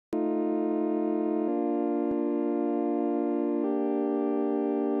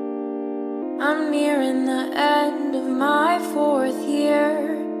I'm nearing the end of my 4th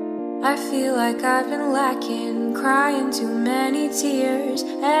year. I feel like I've been lacking, crying too many tears.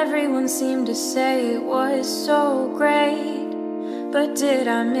 Everyone seemed to say it was so great, but did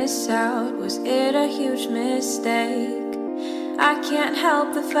I miss out? Was it a huge mistake? I can't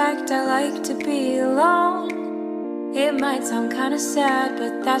help the fact I like to be alone. It might sound kinda sad,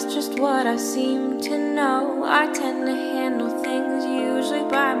 but that's just what I seem to know. I tend to handle things usually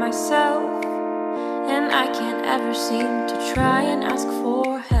by myself, and I can't ever seem to try and ask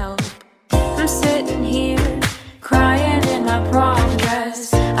for help. I'm sitting here, crying in my prom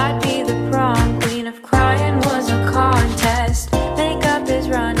dress. I'd be the prom queen if crying was a contest. Makeup is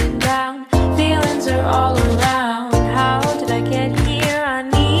running down, feelings are all around. How did I get here? I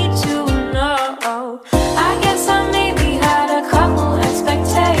need to know. I guess I maybe had a couple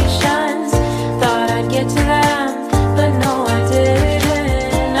expectations, thought I'd get to them, but no I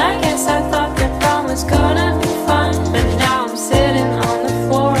didn't. I guess I thought that prom was gonna be fun, but now I'm sitting on the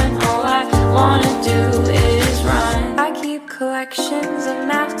floor and all I wanna do is run. I keep collections of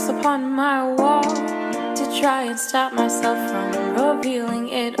masks upon my wall to try and stop myself from revealing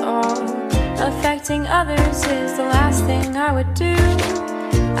it all. Affecting others is the last thing I would do.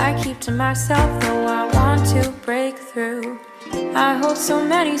 I keep to myself though I want to break through. I hold so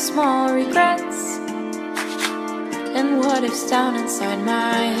many small regrets and what ifs down inside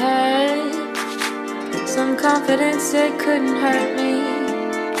my head. Some confidence, it couldn't hurt me.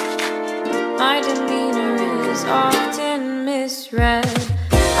 My demeanor is often misread.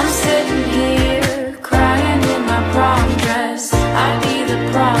 I'm sitting here, crying in my prom dress. I'd be the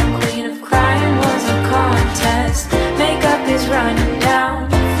prom queen if crying was a contest. Makeup is running down,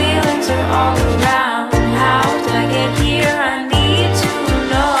 feelings are all around. How did I get here? I need to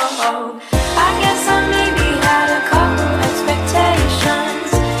know. I guess I maybe had a couple expectations,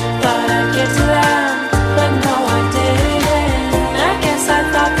 thought I'd get to them, but no I didn't. I guess I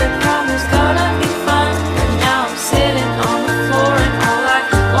thought that prom was gonna be fun, but now I'm sitting on the floor and all I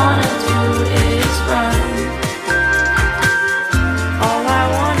wanna do is run. All I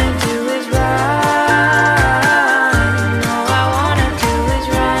wanna do is run. All I wanna do is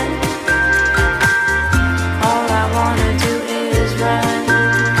run. All I wanna do is run.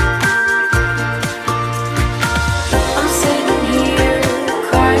 I'm sitting here,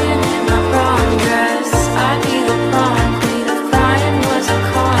 crying in my prom dress. I'd be the prom queen if crying was a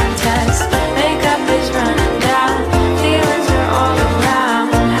contest. Makeup is running down, feelings are all around.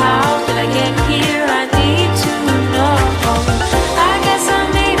 How did I get here? I need to know. I guess I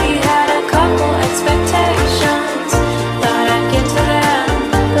maybe had a couple expectations, thought I'd get to them,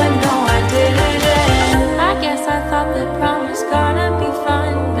 but no I didn't. I guess I thought that prom was gonna be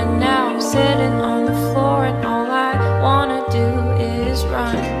fun, but now I'm sitting on the floor and all I wanna do is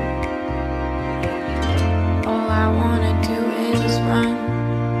run. All I wanna do is run.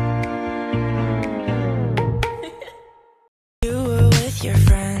 You were with your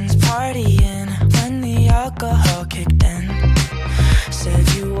friends partying when the alcohol kicked in. Said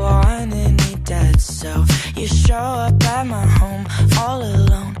you wanted me dead, so you show up at my home all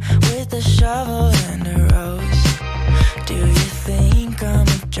alone with a shovel and a rose. Do you think I'm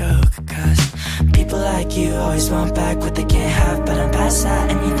a joke? 'Cause people like you always want back what they can't have, but I'm past that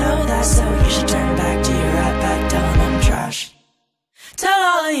and you know that, so you should turn back to your right back, tell them I'm trash. Tell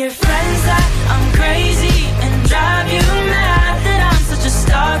all of your friends that I'm crazy and drive you mad, that I'm such a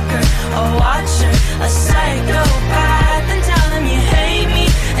stalker, a watcher, a psychopath, and tell them you hate me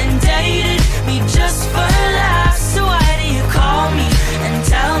and dated me just for laughs. So why do you call me and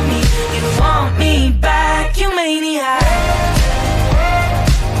tell me you want me back? You maniac.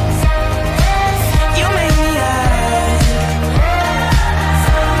 You maniac.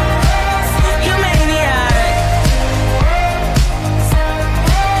 You maniac.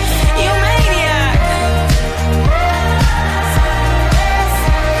 You maniac.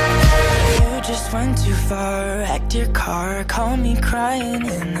 You just went too far, wrecked your car, called me crying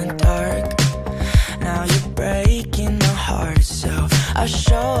in the dark. Now you're breaking my heart, so I'll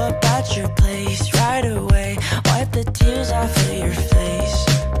show up at your place right away, wipe the tears off of your face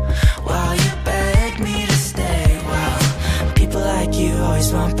while you beg me to stay. Well, people like you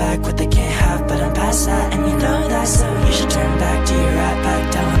always want back what they can't have, but I'm past that and you know that, so you should turn back to your right back,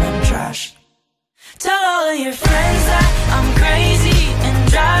 tell them I'm trash. Tell all of your friends that I'm crazy and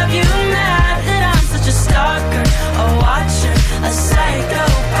drive you mad, that I'm such a stalker, a watcher, a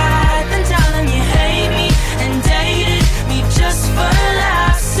psychopath, and tell them you hate me and dated me just for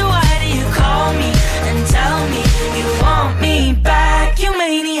laughs. So why do you call me and tell me you want me back? You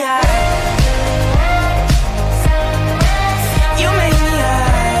maniac. You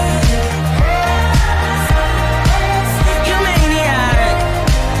maniac.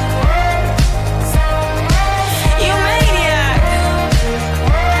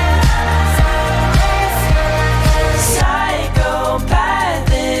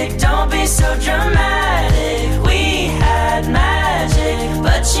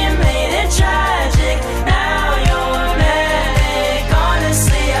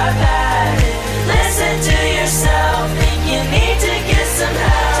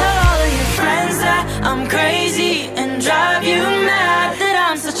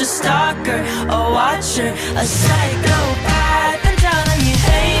 a psychopath, and telling you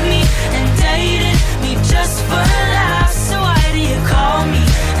hate me and dated me just for laughs. So why do you call me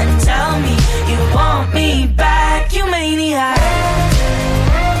and tell me you want me back? You maniac.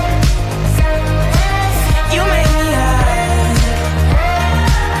 You maniac.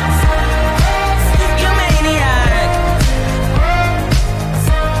 You maniac.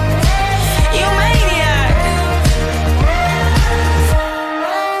 You maniac.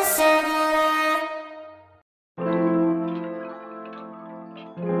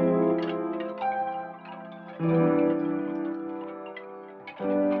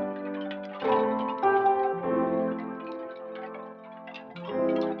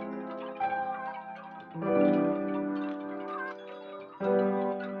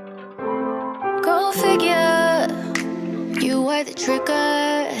 Go figure, you were the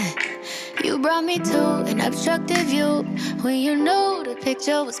trigger. You brought me to an obstructive view when you knew the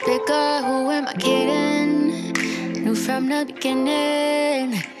picture was bigger. Who am I kidding? Knew from the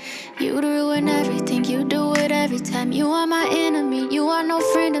beginning you'd ruin everything. You do it every time. You are my enemy. You are no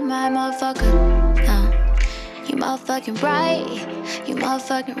friend of mine, motherfucker. No. You motherfucking right. You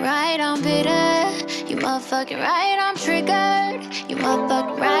motherfucking right, I'm bitter. You motherfucking right, I'm triggered. You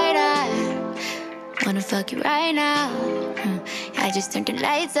motherfucking right, I wanna fuck you right now. I just turned the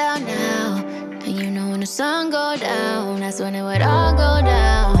lights out now. And you know when the sun go down, that's when it would all go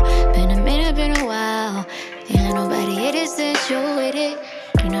down. Been a minute, been a while. Ain't let nobody hit it since you with it.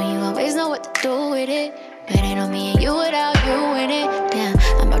 You know you always know what to do with it. But ain't on me and you without you in it. Damn,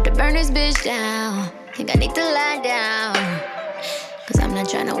 I'm about to burn this bitch down. Think I need to lie down, cause I'm not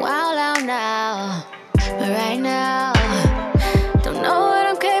tryna wild out now. But right now, don't know what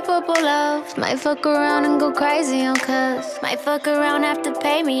I'm capable of. Might fuck around and go crazy on cuz. Might fuck around, have to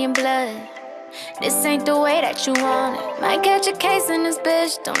pay me in blood. This ain't the way that you want it. Might catch a case in this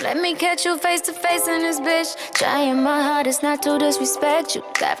bitch. Don't let me catch you face to face in this bitch. Trying my hardest not to disrespect you.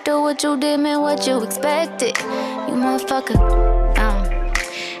 After what you did, man, what you expected. You motherfucker,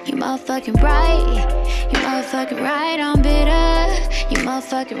 you motherfucking right. You motherfucking right, I'm bitter. You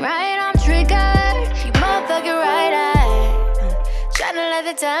motherfucking right, I'm triggered. You motherfucking right, tryna let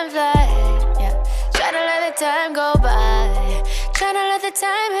the time fly. Yeah, tryna let the time go by. Tryna let the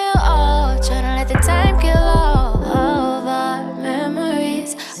time heal all. Tryna let the time kill all of our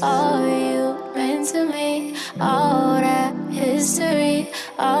memories. All you meant to me. All that history.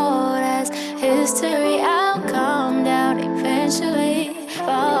 All that's history. I'll calm down eventually.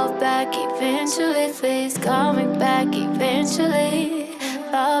 Fall back eventually. Please call me back eventually.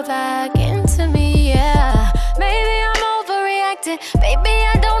 Fall back into me, yeah. Maybe I'm overreacting. Baby,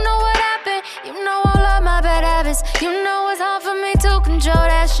 I don't know what happened. You know all of my bad habits. You know it's hard for me to control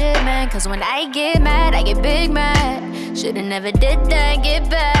that shit, man. Cause when I get mad, I get big mad. Should've never did that, get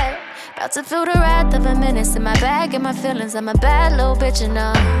back. About to feel the wrath of a menace in my back and my feelings. I'm a bad little bitch, you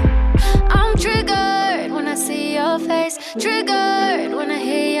know. I'm triggered when I see your face. Triggered when I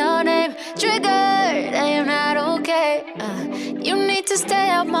hear your name. Triggered, I am not okay. You need to stay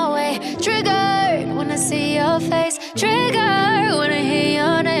out my way. Triggered when I see your face. Triggered when I hear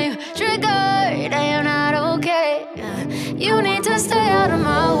your name. Triggered, I am not okay. You need to stay out of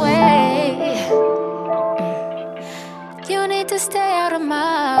my way. You need to stay out of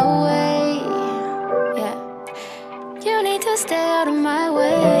my way. Yeah. You need to stay out of my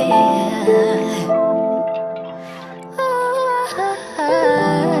way.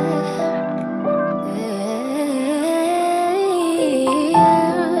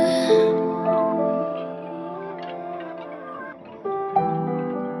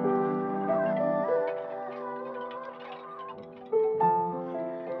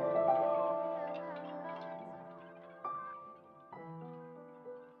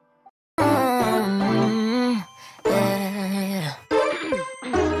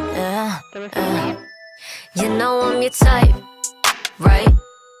 You know I'm your type, right?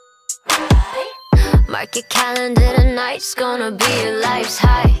 Mark your calendar, tonight's gonna be your life's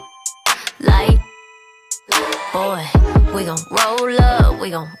high. Light, boy, we gon' roll up, we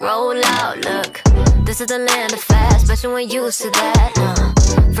gon' roll out. Look, this is the land of fast, but you ain't used to that.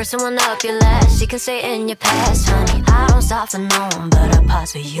 First one up, your last, you can stay in your past, honey. I don't stop for no one, but I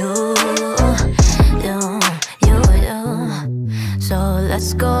pause for you. So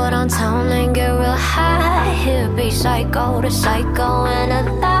let's go downtown and get real high. Here be psycho to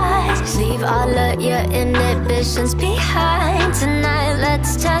psychoanalyze. Leave all of your inhibitions behind. Tonight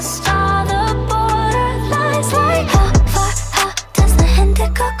let's test all the borderlines. Like how far, how does the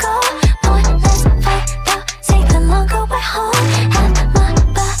indigo go? Boy, let's fight out, take the longer way home. Have my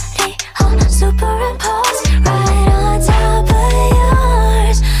body all superimposed right on top of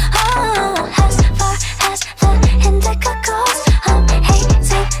yours. Oh, as far as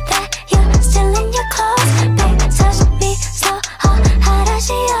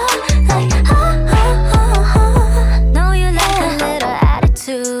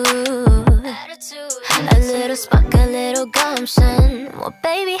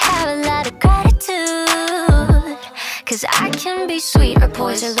have a lot of gratitude, 'cause I can be sweet or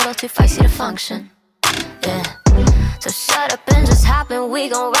poison, a little too feisty to function. Yeah. So shut up and just hop in, we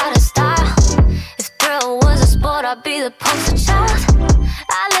gon' ride in style. If thrill was a sport, I'd be the poster child.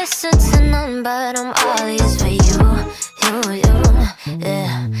 I listen to none, but I'm all ears for you,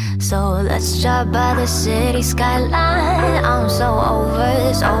 yeah. So let's drive by the city skyline. I'm so over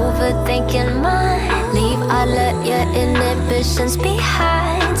this overthinking mind. Leave all of your inhibitions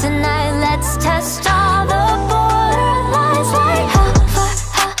behind. Tonight let's test all the borderlines. Like how far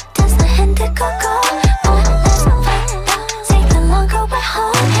does the indigo go? Let's take the longer way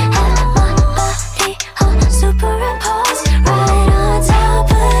home. Have my body on superimposed right on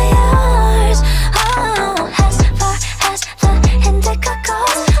top of yours. Oh, as far as the indigo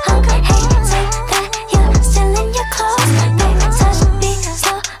goes, okay, take that you're still in your clothes. Baby, touch me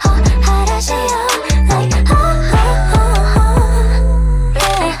slow, how does she like, yeah.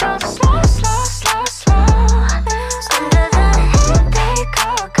 Slow, slow, slow, slow. Under the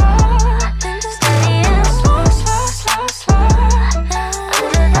indigo go. Steady and slow, slow, slow, slow.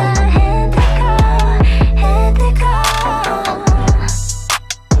 Under the indigo, indigo.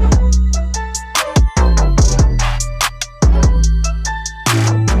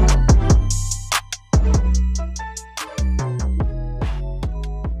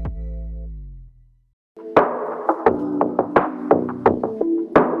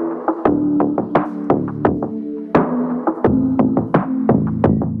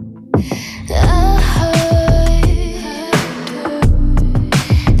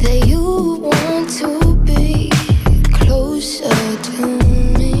 That you want to be closer to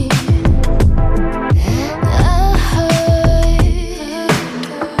me. I heard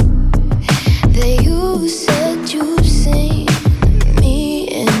that you said you've seen me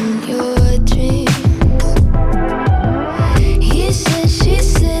in your dreams. He said, she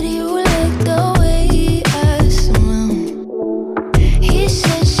said you like the way I swim. He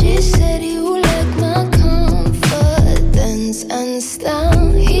said, she said you like my confidence and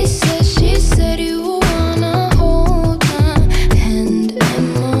style. He said, she said you wanna hold my hand and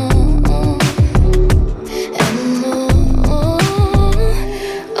more, and more.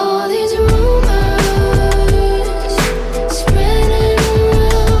 All these rumors spreading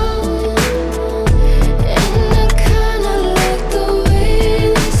around, and I kinda like the way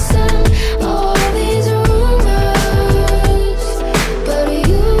they sound. All these rumors, but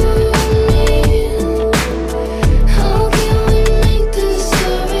you and me, how can we make this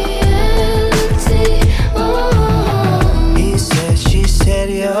a reality? Oh. He said, she said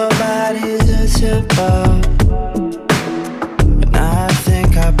your body's a temple. And I think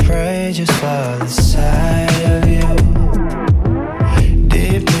I pray just for the sight of you.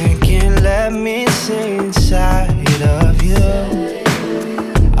 Deep thinking, let me sing inside of you.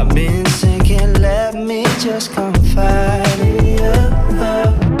 I've been sinking, let me just confide in you.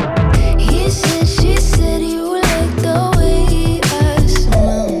 He said, she said you like the way I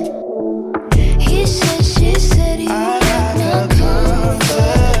smell. He said, she said you like my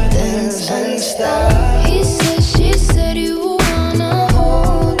confidence and style. He said, she said you wanna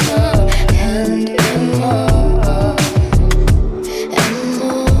hold my hand and more, and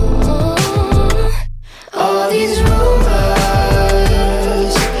more. All these rumors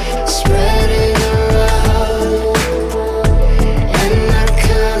spreading around, and I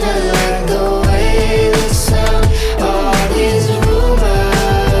kinda like the way they sound. All these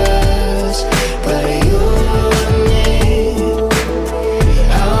rumors, but you and me,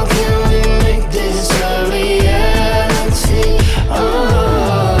 how can we make this a reality? Oh.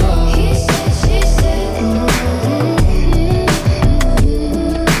 He said, she said,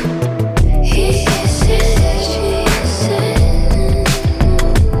 he said, she said.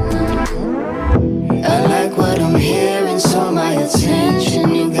 I like what I'm hearing, so my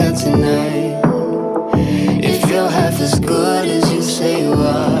attention you got tonight. If you're half as good as you say you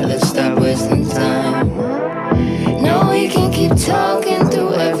are, let's stop wasting time. No, we can keep talking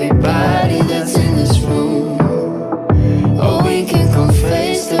through everybody that's in this room. Or we can come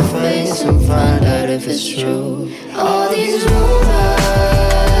face to face and find out if it's true. All these rumors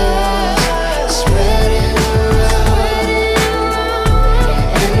spreading around,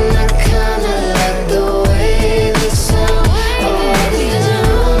 and I kinda like the way they sound. All these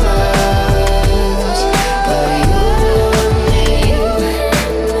rumors, but you and me,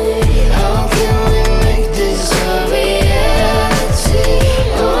 how can we make this a reality?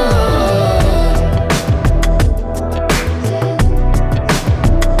 Oh.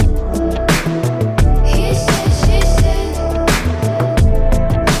 He said, she said.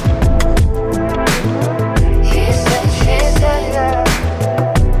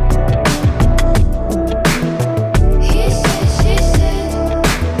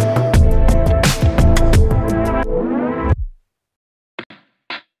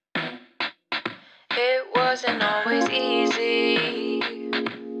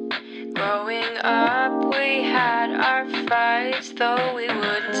 words, though we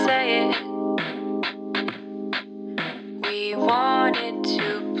wouldn't say it. We wanted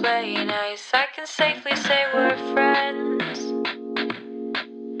to play nice. I can safely say we're friends,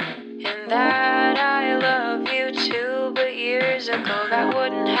 and that I love you too. But years ago that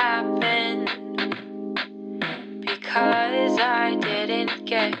wouldn't happen, because I didn't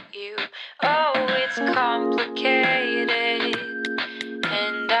get you. Oh, it's complicated,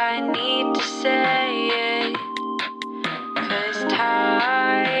 and I need to say it, 'cause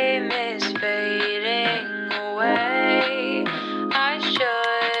time is fading away. I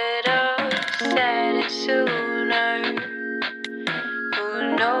should have said it sooner. Who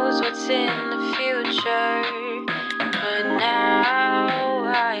knows what's in the future? But now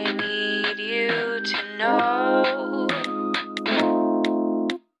I need you to know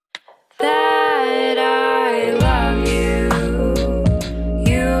that I love you.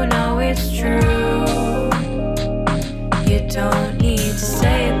 You know it's true. You don't need to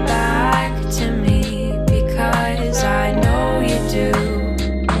say it back to me, because I know you do.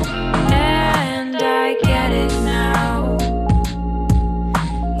 And I get it now.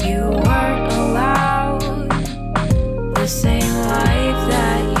 You weren't allowed the same life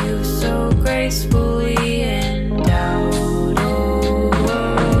that you so gracefully endowed.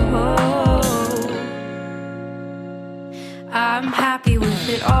 I'm happy with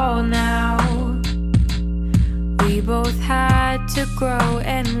it all now. We both had to grow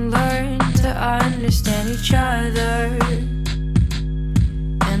and learn to understand each other.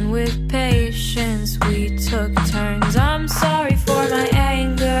 And with patience we took turns. I'm sorry for my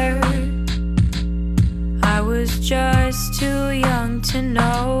anger. I was just too young to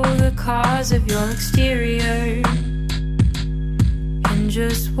know the cause of your exterior, and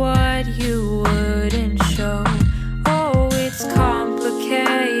just what you wouldn't show. Oh, it's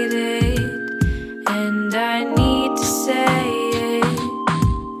complicated, and I need to say it,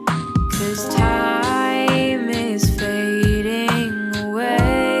 'cause time is fading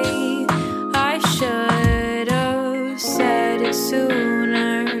away. I should have said it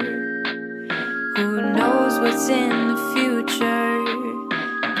sooner. Who knows what's in the future?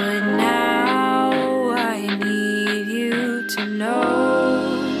 But now I need you to know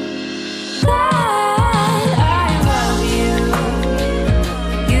that I love you.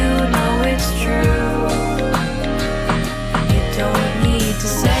 You know it's true. You don't need to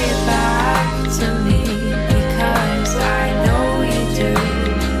say it back to me, because I know you do.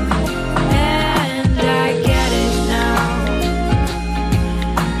 And I get it now.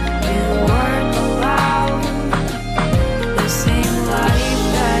 You weren't allowed the same life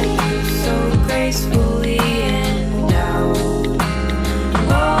that you so gracefully endowed.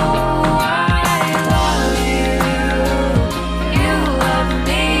 Oh, I love you. You love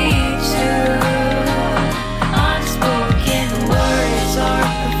me too. Unspoken words are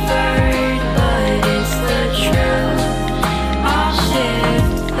preferred, but it's the truth. I'll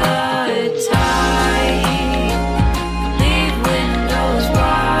shift the tide, leave windows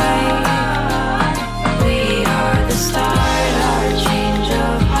wide. We are the start, our change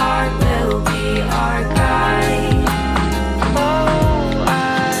of heart will be our guide. Oh,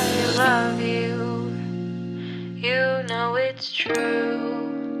 I love you. You know it's true.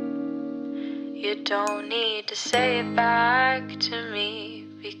 You don't need to say it back to me,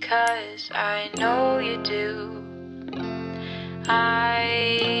 because I know you do.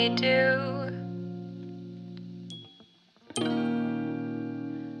 I do.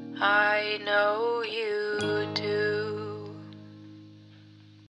 I know you do.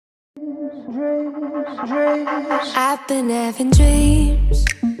 I've been having dreams,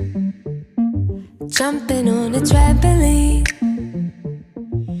 jumping on a trampoline,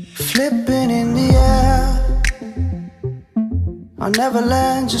 Flipping in the air, I'll never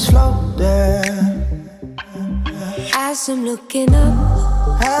land, just float there. as I'm looking up,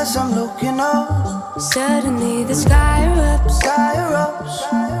 As I'm looking up, suddenly the sky erupts. sky erupts,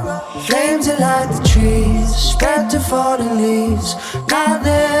 flames that light the trees, spread to fallen leaves. Now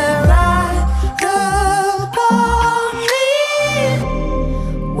they're right upon me.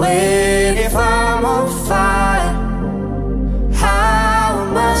 Wait, if I'm on fire, how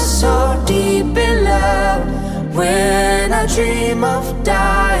am I so deep in love? When I dream of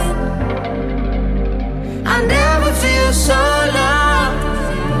dying, I never feel so loved.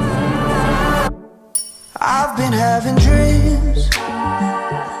 I've been having dreams,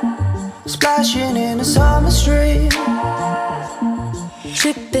 splashing in a summer stream,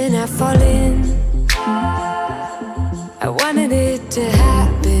 Tripping, I fall in. I wanted it to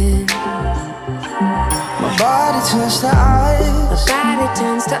happen. my body turns to ice, Body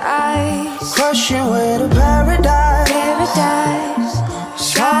turns to ice. crushing way to paradise. Paradise.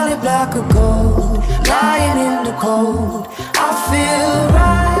 struck a gold, lying in the cold. I feel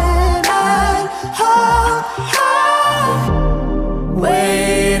right at home.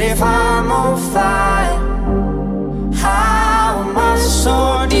 Wait, if I'm on fire, how am I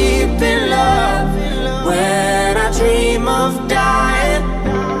so deep in love? When I dream of dying,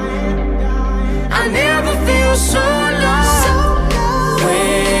 I never feel so lost.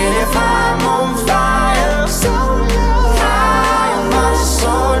 Wait, if I'm on fire, how am I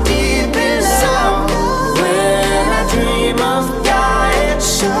so deep in love? When I dream of dying,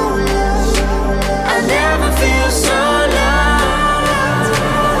 I never feel so lost.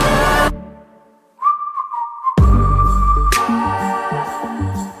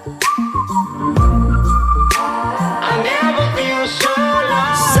 I never feel so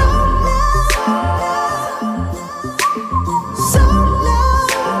lost.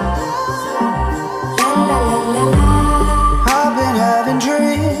 I've been having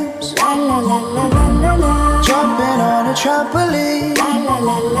dreams, jumping on a trampoline,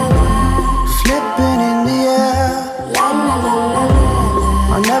 flipping in the air.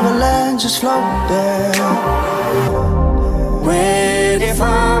 I'll never land, just float there. Wait, if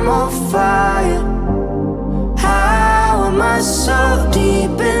I'm on fire, how am I so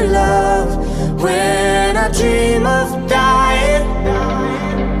deep in love? When I dream of dying,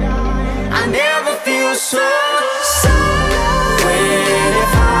 I never feel so. Wait,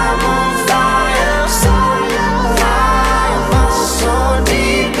 if I'm on fire, how am I so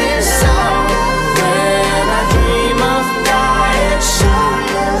deep in love? When I dream of dying,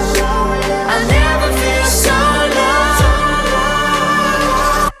 I never feel so low.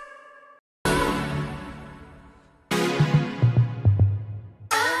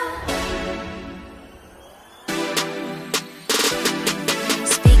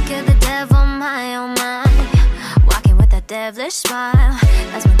 Speak of the devil, my oh my, walking with that devilish smile.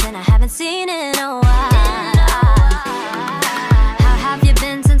 That's one thing I haven't seen in a while. How have you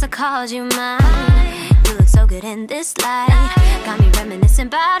been since I called you mine? You look so good in this light, got me reminiscing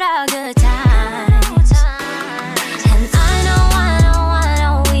about our good times. And I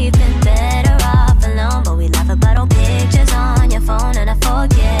know we've been better off alone, but we laugh about old pictures on your phone and I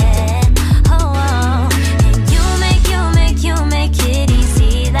forget. Oh, and you make it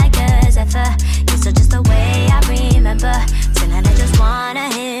easy like us ever. You're still just the way I remember. Tonight I just wanna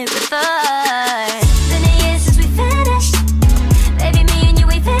hit reverse. Been a year since we finished, baby, me and you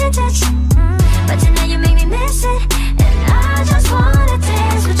we vintage. But tonight you make me miss it, and I just wanna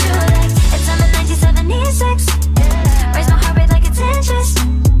dance with you like it's summer 1976. Raise my heart rate like it's interest.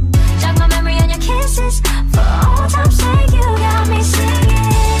 Jog my memory on your kisses. For all time's sake, you got me singing.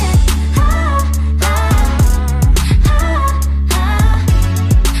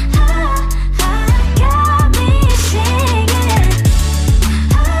 Got me singing.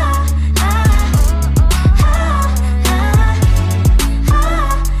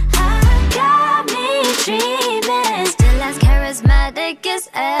 Got me dreaming. Still as charismatic as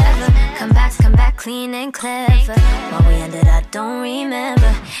ever. Come back clean and clever. What we ended, I don't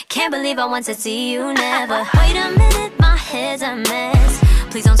remember. Can't believe I once said see you never. Wait a minute, my head's a mess.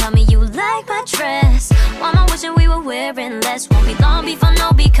 Please don't tell me you like my dress. Why am I wishing we were wearing less? Won't be long before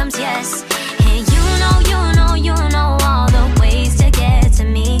no becomes yes. And you know all the ways to get to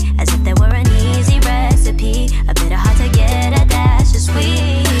me, as if there were an easy recipe. A bit hard to get, a dash of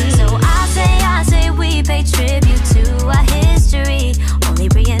sweet. So I say we pay tribute to our history. Only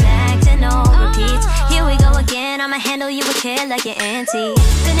reenacting, no repeats. Here we go again, I'ma handle you with care like your auntie.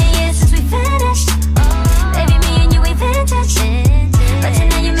 Been a year since we finished, baby, me and you we vintage. But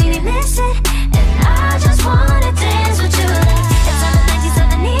tonight you make me miss it, and I just wanna dance with you like it's summer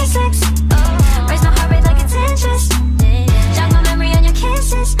 1976. Raise my heart rate like it's interest. Jog my memory on your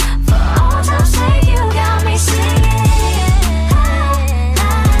kisses. For all time's sake, you got me singing.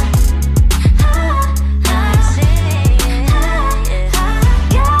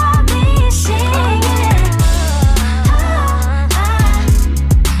 Got me singing.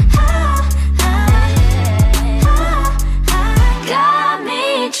 Got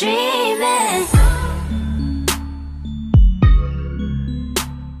me dreaming.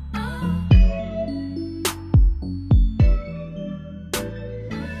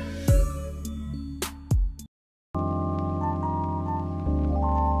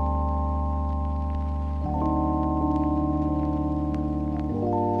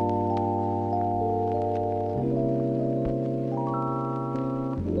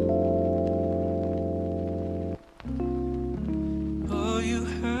 Oh, you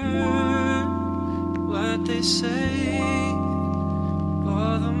heard what they say.